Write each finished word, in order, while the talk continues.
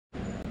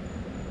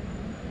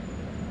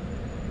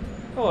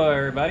Hello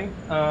everybody,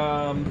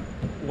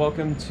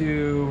 welcome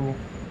to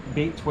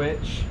Bait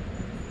Twitch,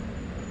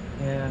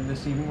 and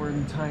this evening we're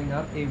going to be tying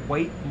up a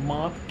White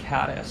Moth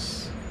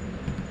Caddis.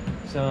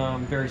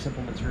 Some very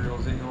simple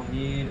materials that you'll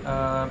need.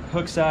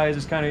 Hook size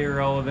is kind of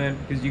irrelevant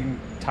because you can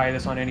tie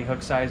this on any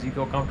hook size you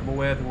feel comfortable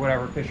with, or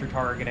whatever fish you're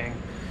targeting,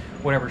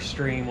 whatever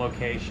stream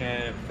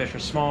location. If fish are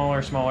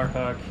smaller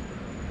hook,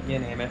 you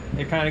name it.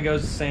 It kind of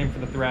goes the same for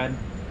the thread.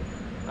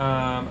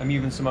 I'm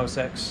using some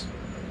 06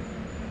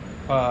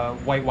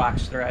 white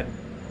wax thread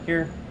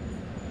here.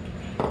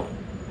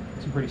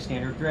 Some pretty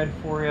standard thread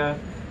for you.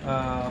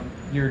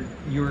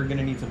 You're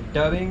gonna need some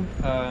dubbing,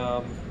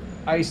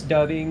 ice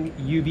dubbing,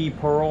 UV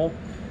pearl.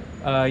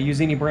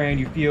 Use any brand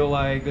you feel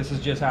like. This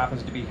just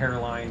happens to be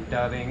hairline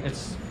dubbing.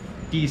 It's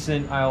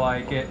decent. I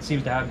like it.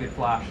 Seems to have good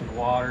flash in the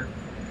water.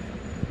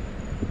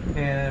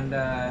 And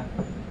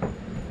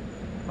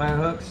my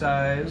hook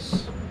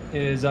size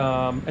is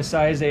a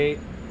size 8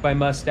 by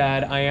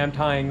Mustad. I am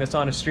tying this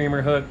on a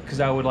streamer hook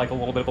because I would like a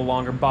little bit of a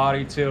longer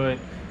body to it.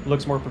 It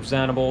looks more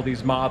presentable.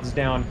 These moths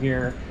down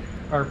here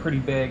are pretty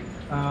big.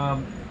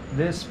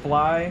 This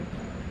fly,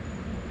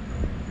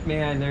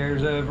 man,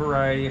 there's a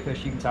variety of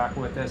fish you can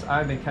tackle with this.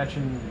 I've been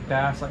catching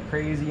bass like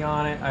crazy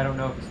on it. I don't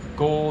know if it's the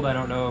gold, I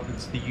don't know if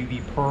it's the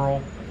UV pearl,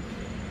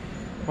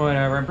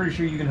 whatever. I'm pretty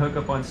sure you can hook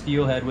up on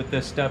steelhead with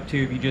this stuff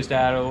too if you just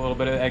add a little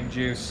bit of egg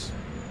juice.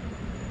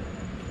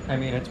 I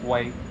mean, it's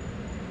white.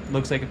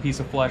 Looks like a piece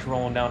of flesh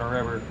rolling down a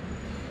river.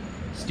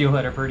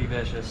 Steelhead are pretty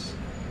vicious.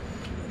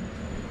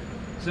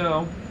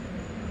 So,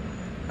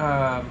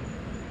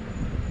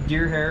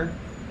 deer hair.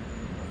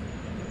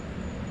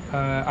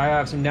 I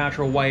have some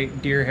natural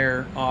white deer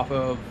hair off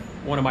of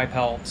one of my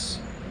pelts.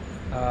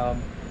 I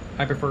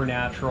prefer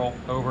natural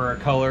over a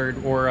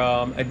colored or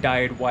a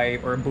dyed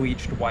white or a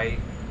bleached white.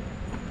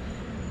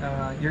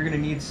 You're gonna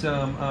need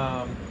some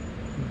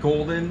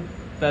golden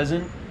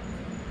pheasant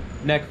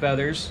neck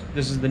feathers.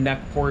 This is the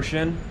neck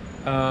portion.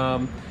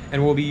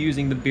 And we'll be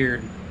using the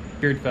beard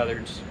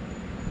feathers.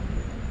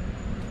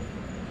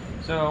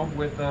 So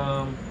with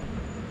no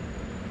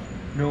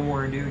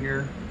more ado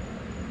here,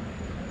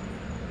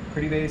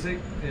 pretty basic,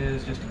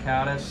 is just a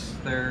caddis.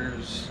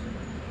 There's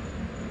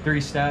 3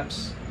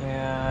 steps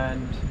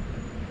and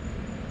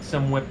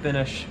some whip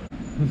finish.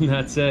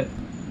 That's it.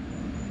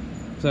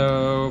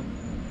 So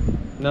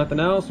nothing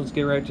else, let's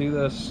get right to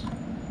this.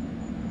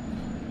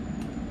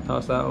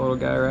 Toss that little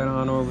guy right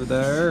on over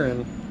there,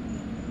 and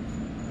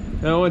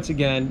now once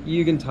again,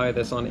 you can tie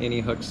this on any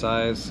hook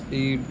size.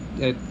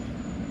 It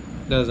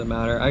doesn't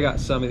matter. I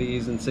got some of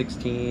these in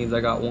 16s.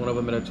 I got one of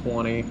them in a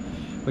 20,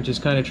 which is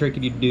kind of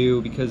tricky to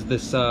do because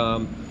this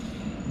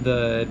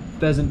the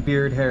pheasant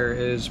beard hair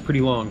is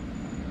pretty long.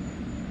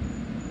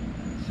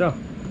 So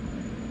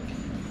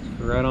let's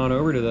go right on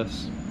over to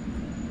this.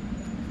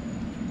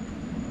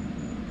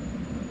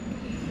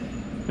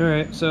 All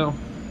right, so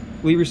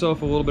leave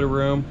yourself a little bit of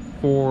room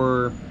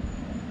for,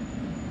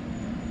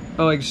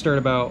 I like to start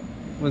about,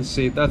 let's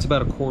see, that's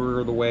about a quarter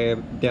of the way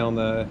down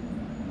the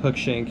hook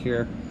shank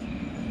here.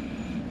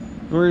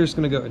 We're just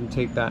gonna go ahead and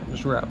take that and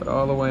just wrap it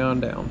all the way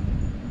on down.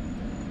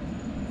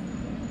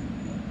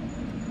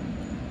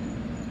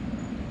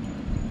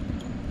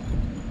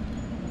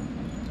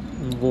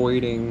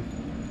 Avoiding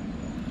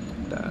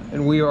that.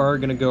 And we are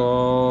gonna go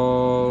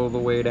all the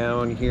way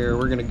down here.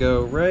 We're gonna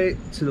go right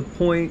to the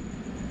point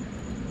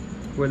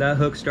where that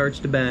hook starts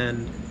to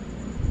bend.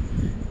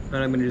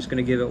 And I'm just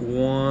gonna give it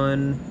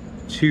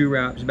 1-2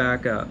 wraps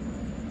back up.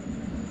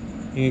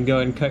 You can go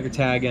ahead and cut your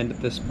tag end at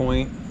this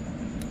point,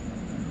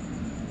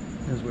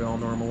 as we all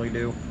normally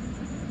do.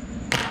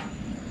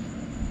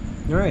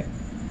 All right.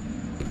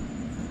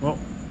 Well,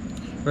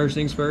 first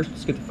things first,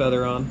 let's get the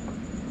feather on.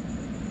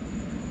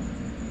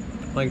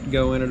 I like to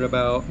go in at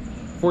about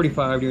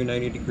 45 to a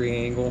 90-degree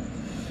angle.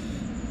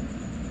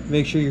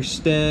 Make sure your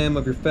stem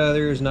of your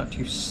feather is not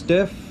too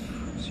stiff,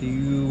 so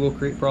you will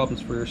create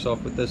problems for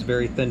yourself with this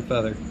very thin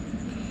feather.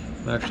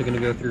 I'm actually going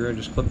to go through and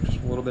just clip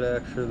just a little bit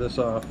extra of this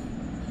off.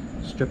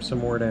 Strip some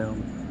more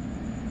down.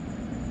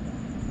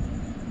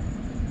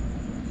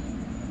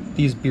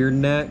 These beard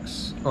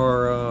necks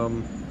are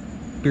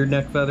beard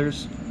neck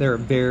feathers. They're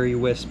very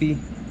wispy.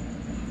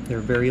 They're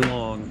very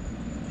long.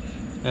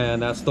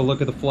 And that's the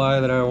look of the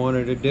fly that I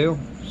wanted to do.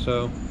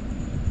 So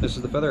this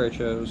is the feather I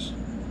chose.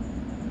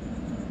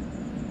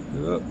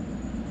 Oop.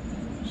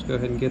 Just go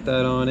ahead and get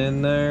that on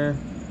in there.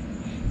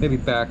 Maybe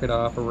back it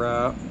off a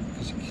wrap,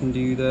 because you can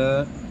do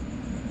that.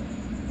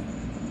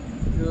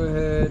 Go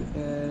ahead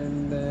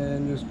and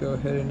then just go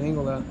ahead and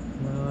angle that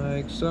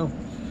like so.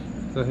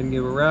 Go ahead and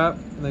give a wrap,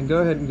 and then go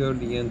ahead and go to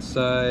the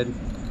inside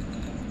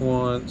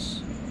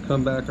once,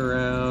 come back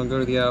around, go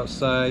to the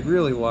outside,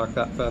 really lock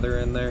that feather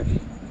in there,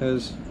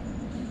 because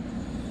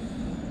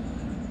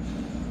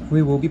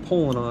we will be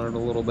pulling on it a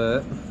little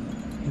bit.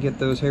 Get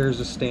those hairs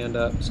to stand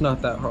up. It's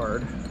not that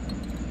hard.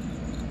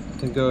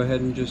 Then go ahead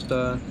and just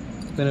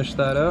finish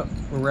that up,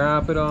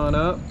 wrap it on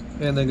up,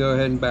 and then go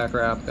ahead and back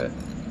wrap it.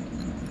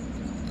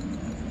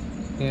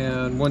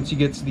 And once you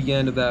get to the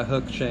end of that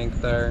hook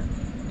shank there,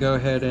 go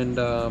ahead and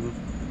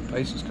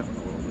ice is coming a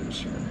little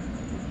loose here.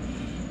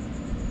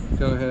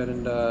 go ahead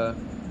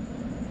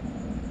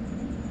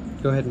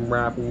and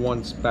wrap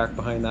once back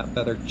behind that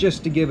feather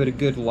just to give it a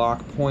good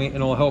lock point,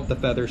 and it'll help the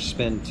feather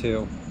spin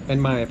too. In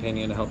my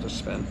opinion, it helps us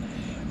spin.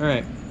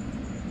 Alright,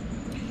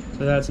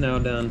 so that's now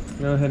done.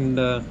 Go ahead and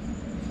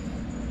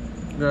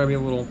grab you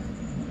a little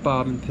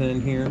bobbin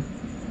pin here.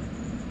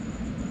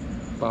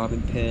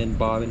 Bobbin pin,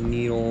 bobbin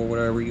needle,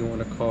 whatever you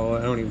want to call it.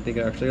 I don't even think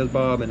it actually has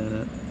bobbin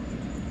in it.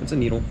 It's a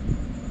needle.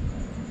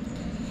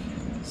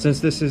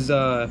 Since this is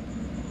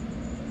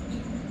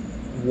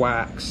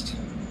waxed,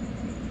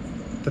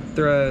 the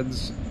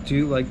threads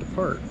do like to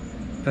part.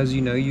 As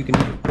you know, you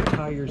can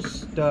tie your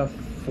stuff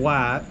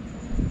flat.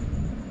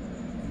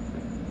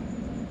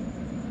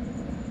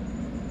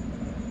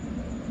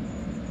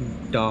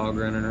 Dog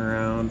running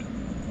around,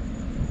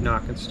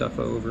 knocking stuff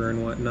over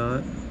and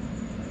whatnot.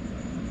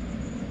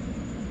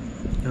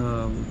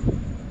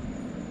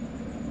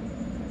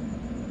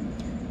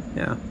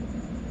 Yeah.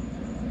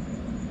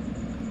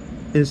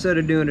 Instead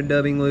of doing a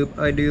dubbing loop,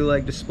 I do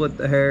like to split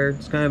the hair.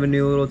 It's kind of a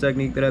new little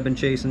technique that I've been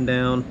chasing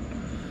down.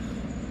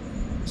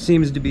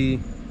 Seems to be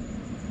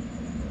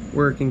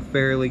working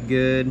fairly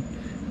good.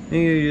 And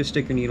you just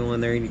stick your needle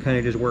in there and you kind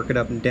of just work it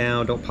up and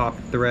down. Don't pop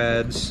the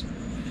threads.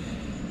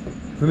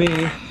 For me,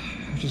 I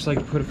just like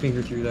to put a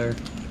finger through there.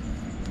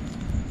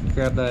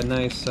 Grab that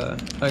nice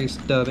ice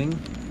dubbing,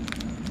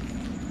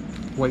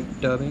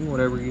 white dubbing,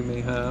 whatever you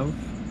may have.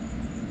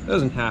 It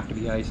doesn't have to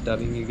be ice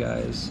dubbing, you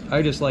guys.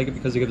 I just like it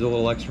because it gives a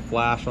little extra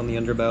flash on the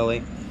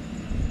underbelly.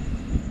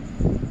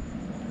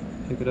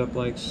 Pick it up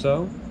like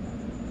so.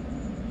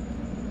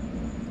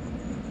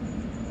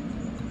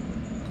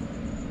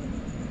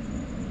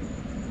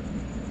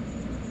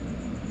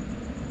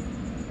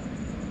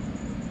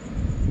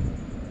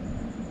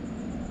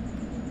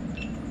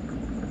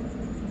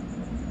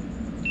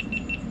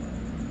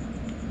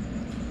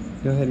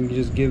 Go ahead and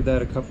just give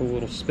that a couple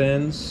little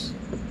spins,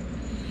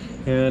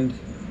 and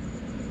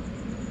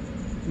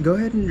go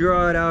ahead and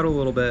draw it out a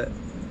little bit.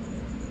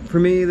 For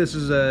me, this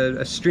is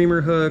a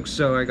streamer hook,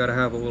 so I gotta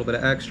have a little bit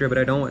of extra, but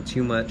I don't want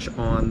too much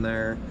on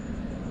there.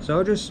 So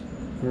I'll just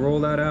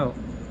roll that out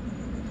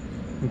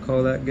and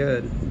call that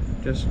good.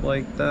 Just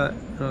like that.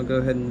 I'll go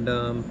ahead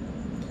and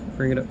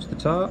bring it up to the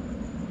top,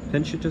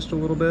 pinch it just a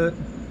little bit,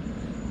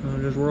 and I'll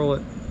just roll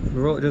it.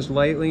 Roll it just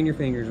lightly in your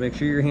fingers. Make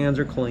sure your hands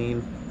are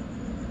clean.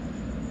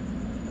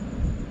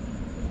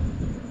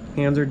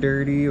 Hands are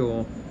dirty,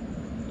 you'll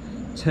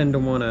tend to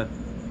want to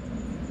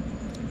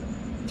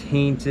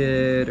taint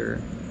it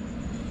or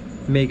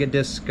make it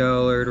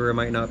discolored, or it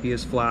might not be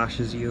as flash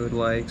as you would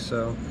like.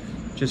 So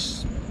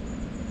just,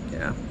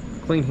 yeah,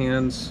 clean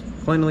hands.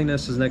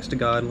 Cleanliness is next to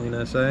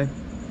godliness, eh?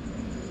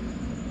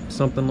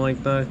 Something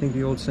like that, I think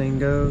the old saying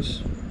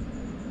goes.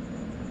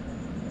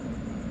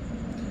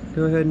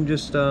 Go ahead and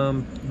just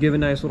give a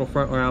nice little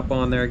front wrap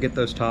on there, get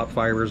those top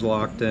fibers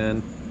locked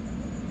in.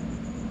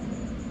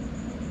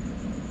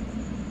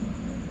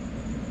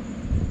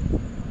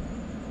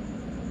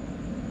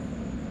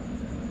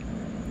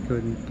 Go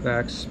ahead and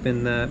back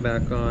spin that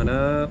back on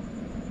up.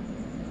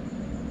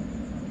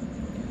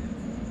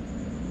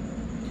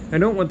 I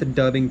don't want the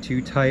dubbing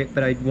too tight,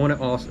 but I want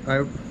to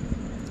also,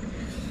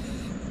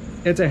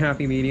 it's a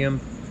happy medium.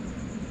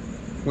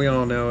 We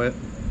all know it.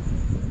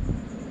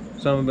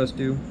 Some of us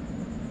do.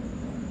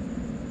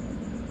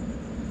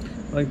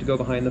 I like to go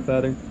behind the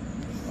feather,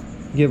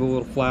 give a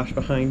little flash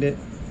behind it.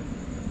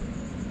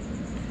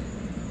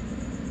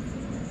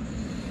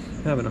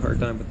 Having a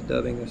hard time with the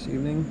dubbing this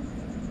evening.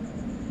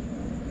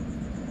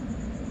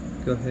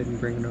 Go ahead and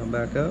bring it on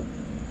back up.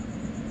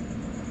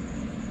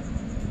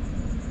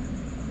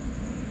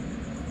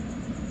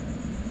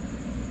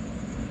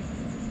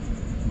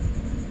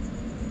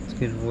 It's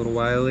getting a little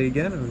wily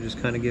again. I'll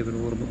just kind of give it a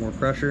little bit more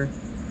pressure.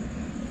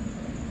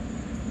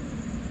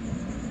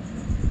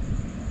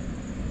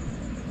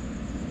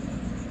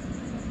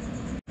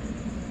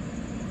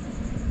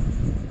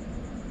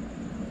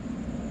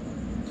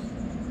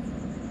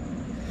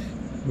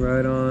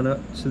 Right on up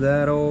to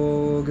that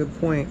old good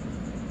point.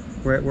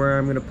 Right where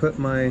I'm going to put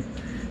my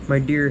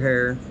deer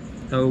hair.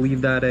 I'll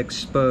leave that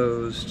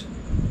exposed.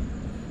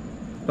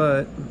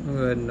 But I'll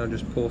go ahead and I'll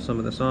just pull some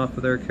of this off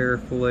of there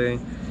carefully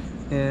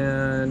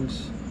and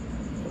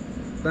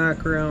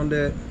back around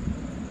it,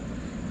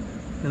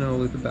 and I'll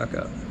loop it back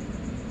up.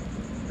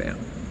 Bam.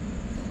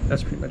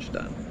 That's pretty much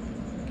done.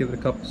 Give it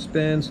a couple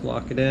spins,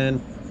 lock it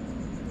in.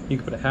 You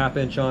can put a 1/2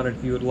 inch on it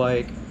if you would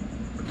like.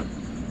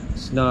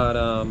 It's not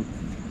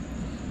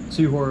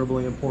too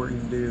horribly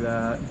important to do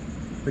that,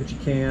 but you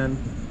can.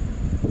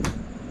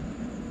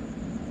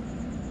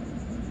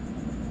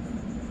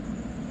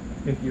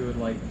 If you would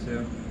like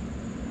to.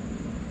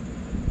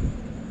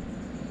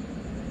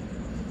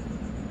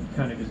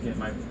 Kind of just get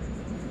my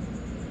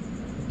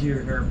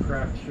deer hair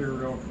prepped here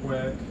real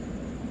quick.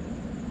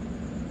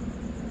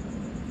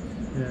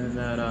 And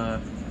then,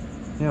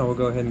 yeah, we'll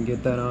go ahead and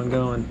get that on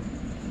going.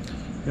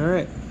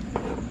 Alright.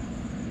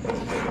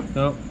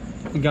 Oh,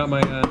 we got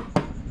my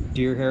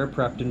deer hair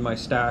prepped in my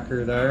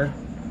stacker there.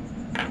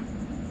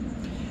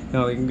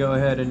 Now we can go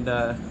ahead and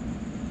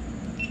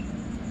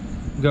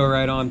go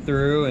right on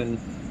through and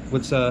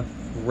let's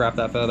wrap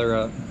that feather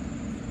up.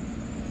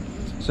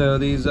 So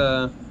these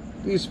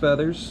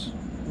feathers,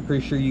 I'm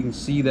pretty sure you can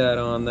see that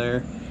on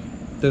there.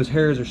 Those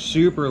hairs are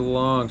super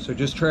long, so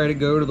just try to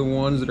go to the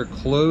ones that are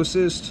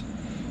closest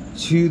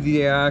to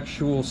the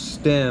actual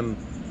stem.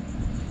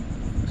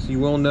 So you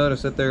will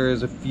notice that there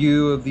is a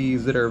few of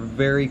these that are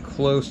very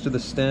close to the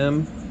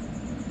stem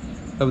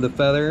of the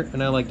feather,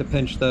 and I like to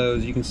pinch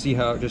those. You can see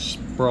how it just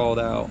sprawled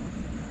out.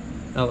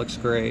 That looks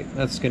great.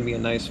 That's gonna be a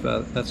nice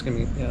feather. That's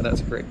gonna be, yeah,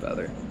 that's a great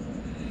feather.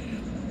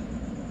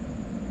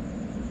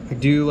 I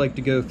do like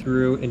to go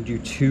through and do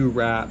 2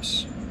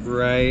 wraps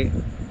right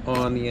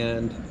on the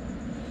end.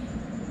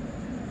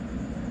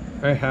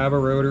 I have a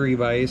rotary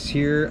vise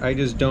here. I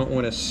just don't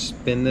want to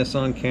spin this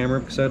on camera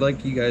because I'd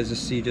like you guys to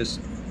see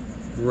just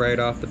right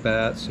off the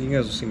bat. So you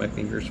guys will see my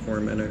fingers for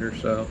a minute or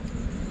so.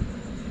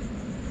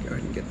 Go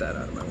ahead and get that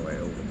out of my way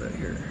a little bit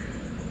here.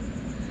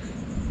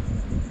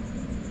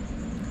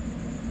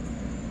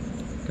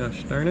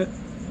 Gosh darn it.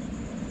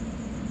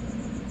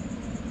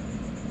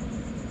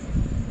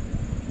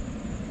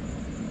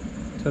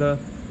 Ta-da.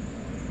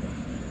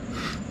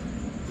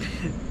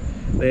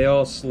 They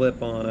all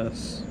slip on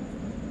us.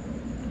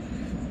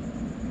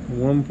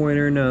 One point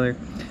or another.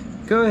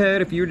 Go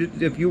ahead, if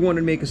you want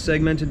to make a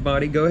segmented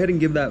body, go ahead and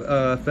give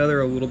that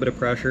feather a little bit of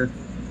pressure.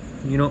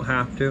 You don't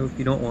have to if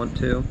you don't want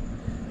to,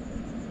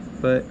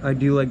 but I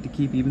do like to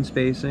keep even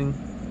spacing.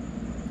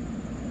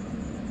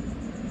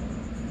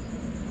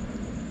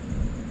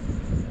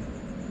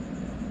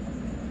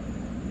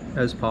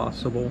 As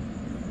possible.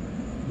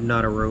 I'm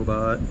not a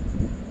robot.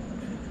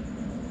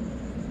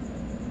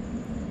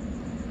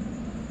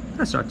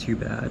 That's not too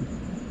bad.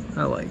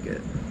 I like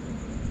it.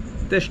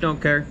 Fish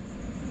don't care.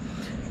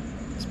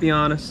 Let's be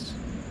honest.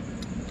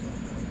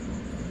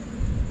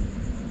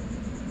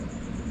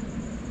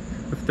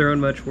 I've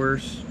thrown much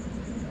worse.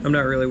 I'm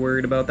not really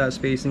worried about that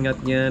spacing at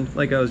the end.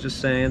 Like I was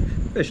just saying,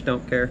 fish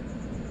don't care.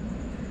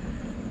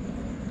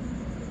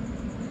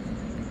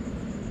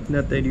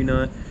 That they do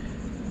not.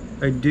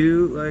 I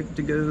do like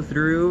to go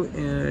through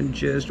and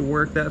just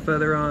work that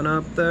feather on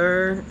up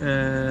there,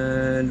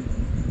 and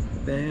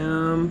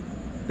bam,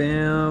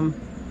 bam,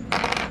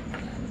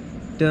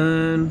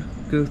 done.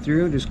 Go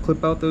through and just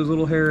clip out those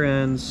little hair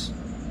ends.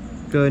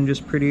 Go ahead and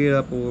just pretty it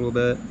up a little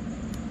bit.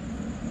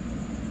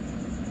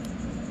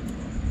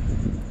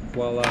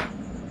 Voila.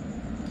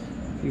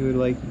 If you would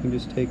like, you can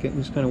just take it and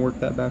just kind of work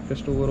that back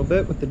just a little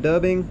bit with the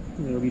dubbing.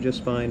 It'll be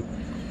just fine.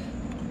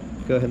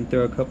 Go ahead and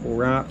throw a couple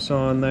wraps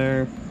on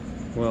there.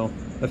 Well,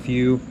 a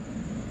few.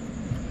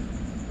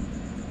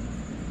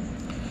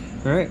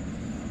 Alright.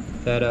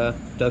 That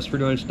dust for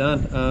doing it's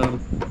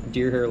done.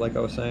 Deer hair, like I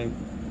was saying.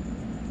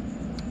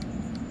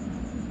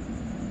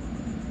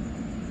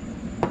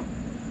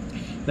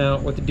 Now,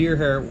 with the deer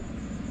hair,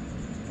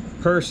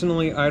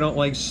 personally, I don't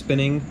like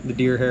spinning the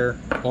deer hair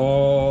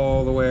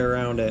all the way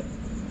around it.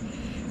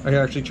 I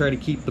actually try to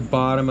keep the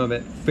bottom of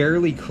it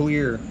fairly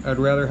clear. I'd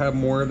rather have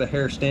more of the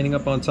hair standing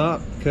up on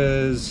top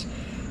because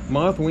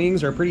moth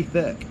wings are pretty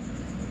thick.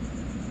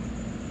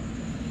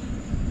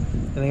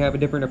 And they have a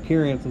different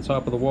appearance on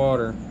top of the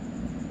water.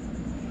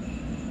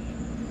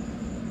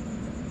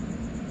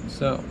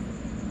 So,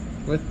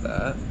 with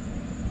that,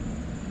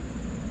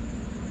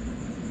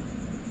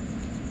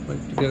 I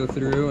like to go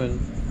through and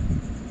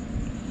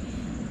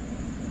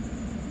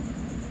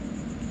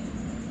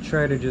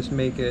try to just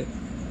make it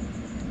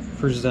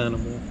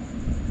presentable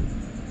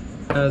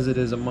as it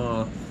is a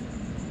moth.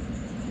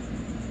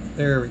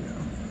 There we go.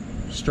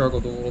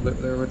 Struggled a little bit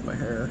there with my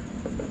hair.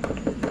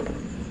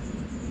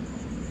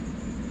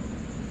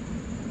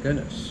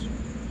 Goodness.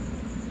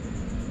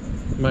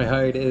 My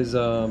hide is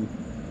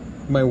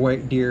my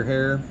white deer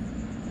hair.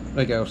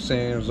 Like I was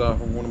saying, it was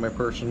off of one of my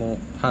personal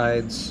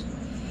hides.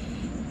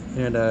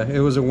 And it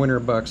was a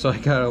winter buck, so I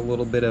got a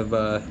little bit of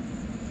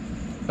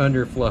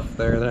underfluff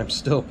there that I'm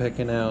still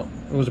picking out.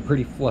 It was a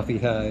pretty fluffy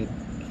hide.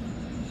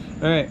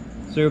 Alright,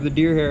 so with the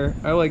deer hair,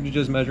 I like to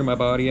just measure my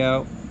body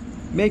out.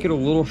 Make it a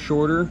little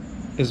shorter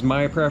is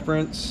my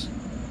preference.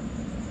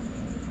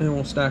 And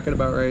we'll stack it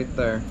about right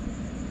there.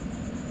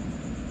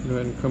 Go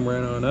ahead and come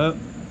right on up.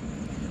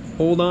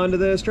 Hold on to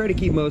this. Try to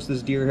keep most of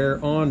this deer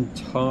hair on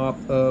top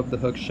of the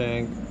hook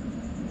shank.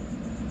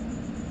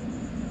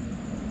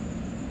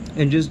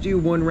 And just do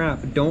one wrap.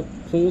 Don't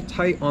pull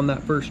tight on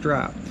that first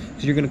wrap,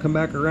 because you're going to come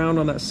back around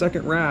on that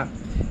second wrap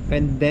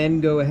and then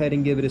go ahead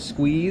and give it a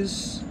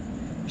squeeze.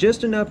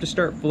 Just enough to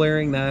start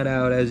flaring that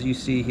out as you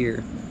see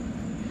here.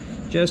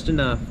 Just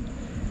enough.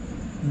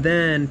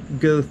 Then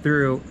go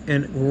through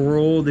and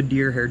roll the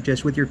deer hair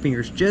just with your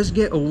fingers. Just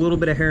get a little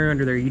bit of hair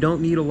under there. You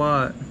don't need a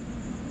lot.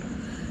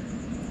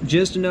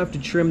 Just enough to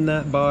trim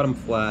that bottom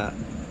flat.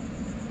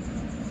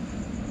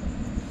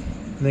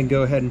 And then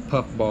go ahead and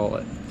puff ball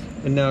it.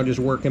 And now just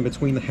work in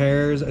between the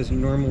hairs as you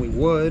normally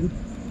would.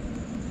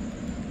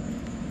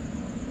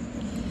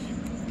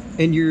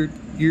 And you're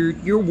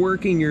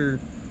working your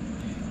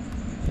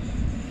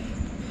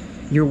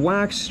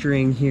wax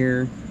string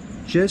here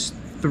just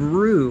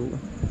through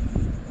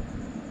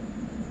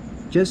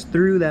just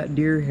through that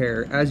deer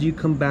hair as you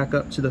come back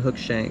up to the hook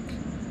shank.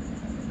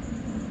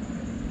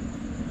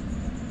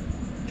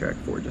 Drag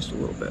forward just a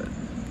little bit.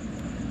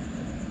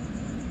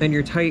 And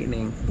you're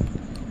tightening,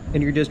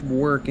 and you're just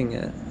working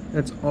it.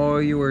 That's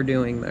all you are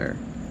doing there.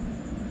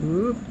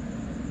 Whoop.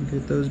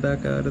 Get those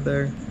back out of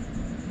there.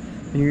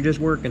 And you're just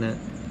working it.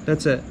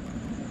 That's it.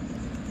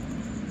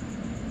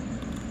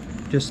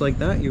 Just like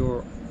that,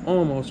 you're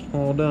almost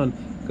all done.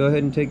 Go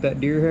ahead and take that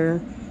deer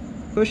hair,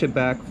 push it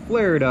back,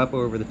 flare it up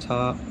over the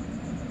top.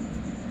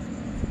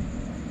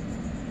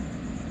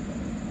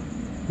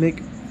 Make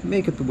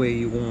it the way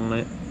you want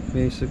it,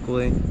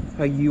 basically.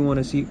 How you want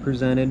to see it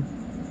presented.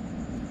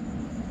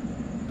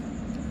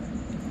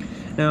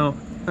 Now,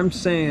 I'm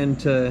saying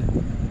to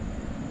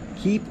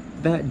keep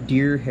that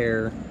deer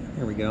hair,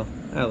 there we go,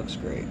 that looks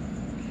great.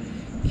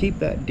 Keep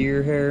that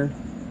deer hair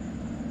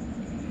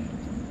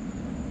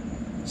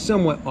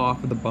somewhat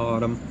off of the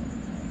bottom.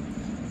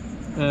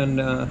 And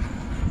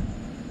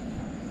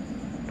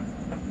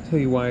tell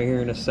you why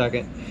here in a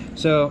second.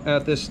 So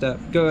at this step,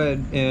 go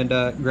ahead and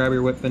grab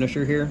your whip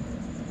finisher here.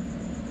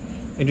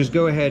 And just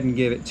go ahead and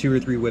give it 2 or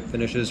 3 whip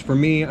finishes. For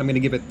me, I'm going to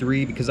give it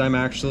 3 because I'm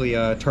actually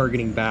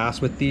targeting bass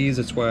with these.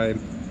 That's why you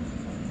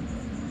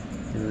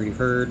already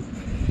heard.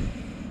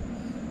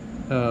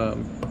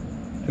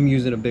 I'm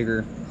using a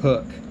bigger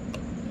hook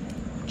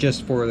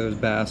just for those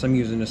bass. I'm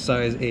using a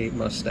size 8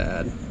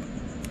 mustad.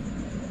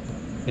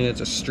 And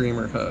it's a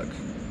streamer hook.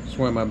 That's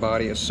why my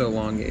body is so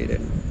elongated.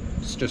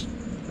 It's just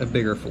a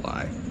bigger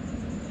fly.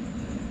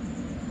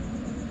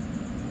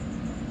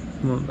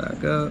 Come on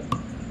back up.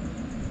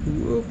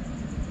 Whoop.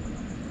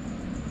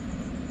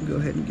 Go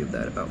ahead and give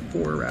that about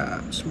 4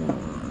 wraps.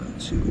 1,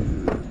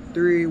 2,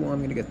 3. Well, I'm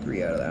going to get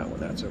 3 out of that one.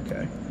 That's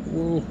okay.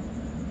 Whoa.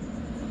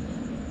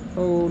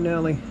 Oh,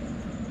 Nelly.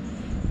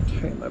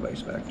 Tighten my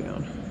vise back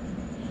down.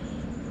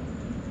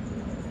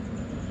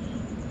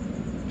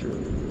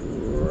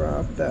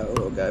 Drop that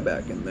little guy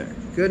back in there.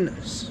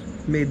 Goodness.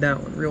 Made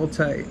that one real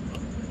tight.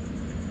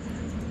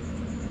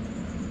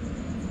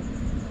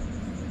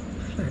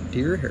 Push that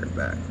deer hair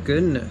back.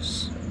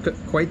 Goodness. Put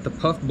quite the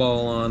puff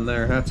ball on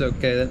there. That's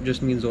okay. That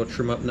just means it'll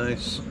trim up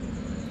nice.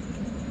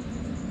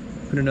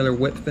 Put another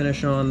whip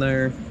finish on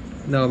there.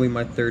 That'll be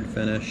my 3rd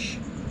finish.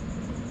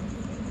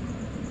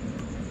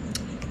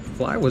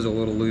 Fly was a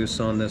little loose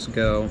on this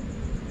go.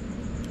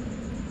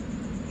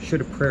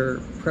 Should have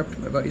prepped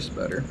my vise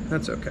better.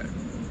 That's okay.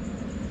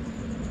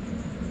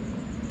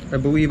 I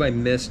believe I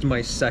missed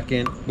my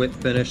 2nd whip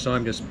finish, so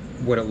I'm just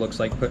what it looks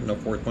like putting a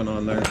 4th one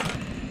on there.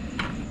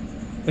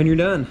 And you're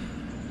done.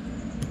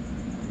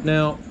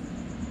 Now,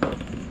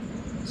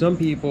 some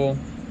people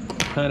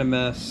kind of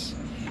mess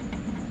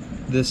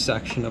this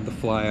section of the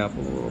fly up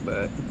a little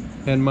bit.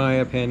 In my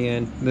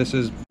opinion, this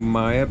is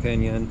my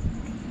opinion.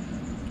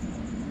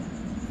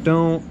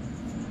 Don't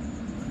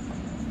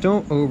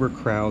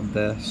overcrowd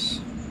this.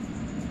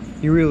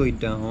 You really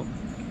don't.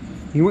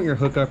 You want your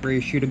hookup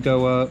ratio to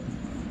go up.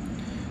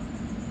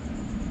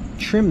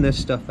 Trim this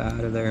stuff out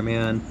of there,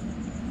 man.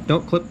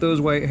 Don't clip those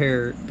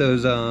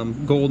those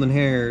golden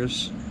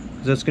hairs.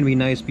 That's going to be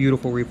nice,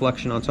 beautiful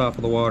reflection on top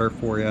of the water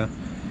for you.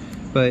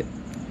 But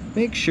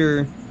make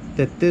sure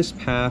that this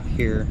path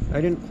here,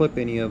 I didn't clip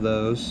any of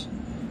those.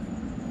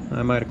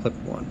 I might have clipped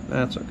one.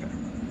 That's okay.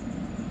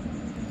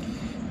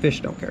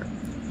 Fish don't care.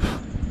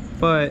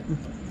 But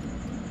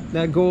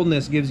that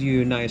goldness gives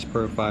you a nice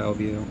profile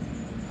view.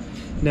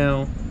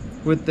 Now,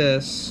 with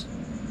this,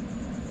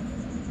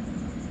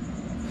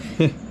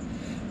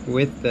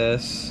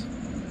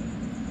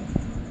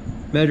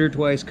 measure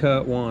twice,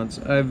 cut once.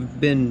 I've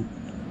been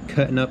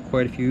cutting up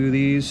quite a few of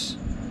these,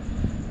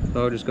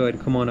 so I'll just go ahead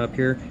and come on up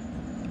here.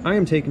 I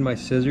am taking my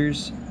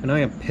scissors and I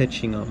am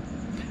pitching them.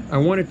 I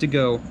want it to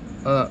go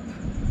up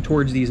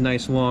towards these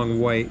nice long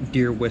white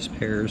deer wisp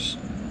hairs.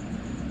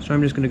 So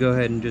I'm just going to go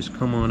ahead and just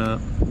come on up,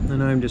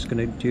 and I'm just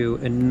going to do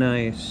a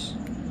nice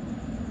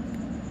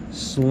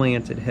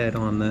slanted head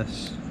on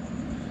this.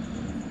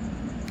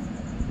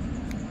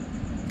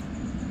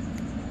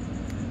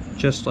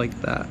 Just like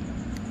that.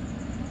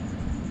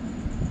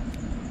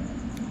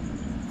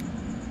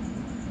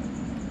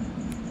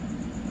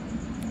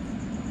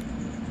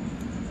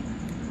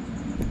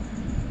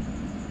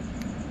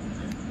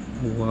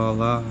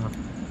 Voila.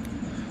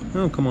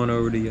 Now come on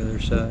over to the other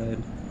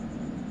side.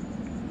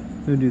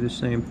 We'll do the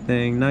same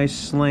thing. Nice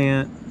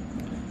slant.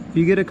 If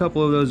you get a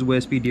couple of those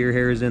wispy deer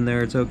hairs in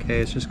there, it's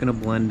okay. It's just going to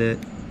blend it.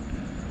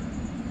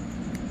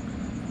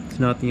 It's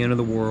not the end of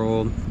the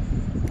world.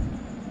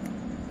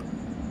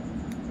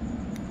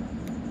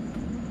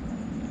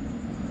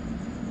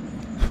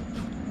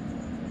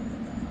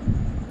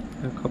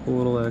 A couple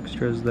little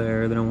extras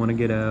there that I want to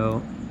get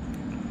out.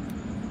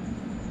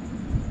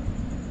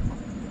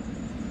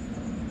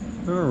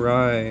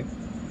 Alright.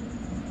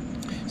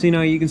 See,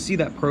 now you can see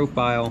that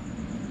profile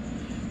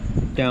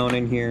down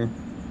in here.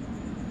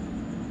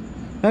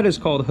 That is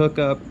called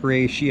hookup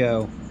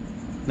ratio.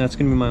 That's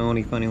going to be my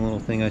only funny little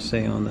thing I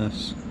say on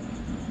this.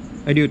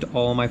 I do it to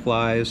all my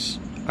flies.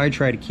 I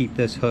try to keep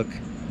this hook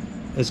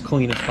as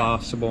clean as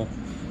possible.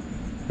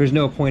 there's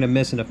no point of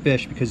missing a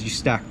fish because you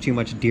stack too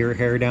much deer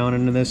hair down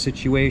into this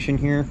situation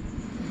here.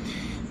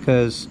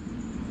 Because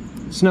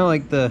it's not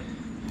like the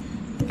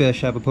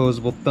fish have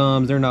opposable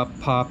thumbs. They're not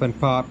popping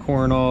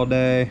popcorn all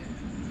day.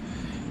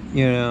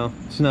 You know,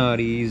 it's not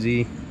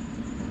easy.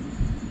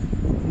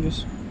 And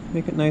just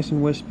make it nice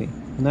and wispy.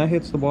 When that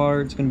hits the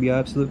water, it's going to be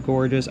absolute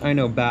gorgeous. I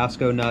know bass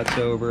go nuts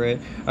over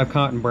it. I've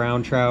caught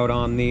brown trout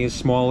on these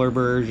smaller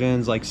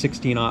versions, like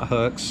 16-aught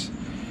hooks.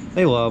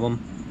 They love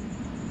them.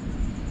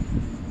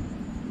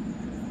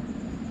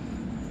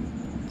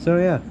 So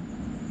yeah,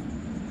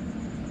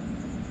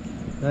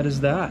 that is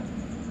that.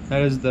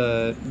 That is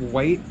the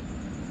White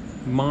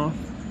Moth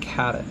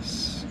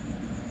Caddis.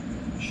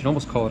 You should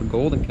almost call it a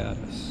golden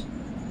caddis.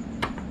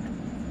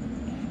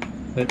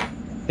 But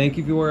thank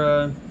you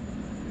for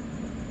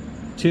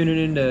tuning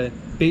in to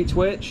Bait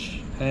Twitch,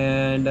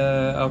 and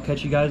I'll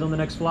catch you guys on the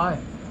next fly.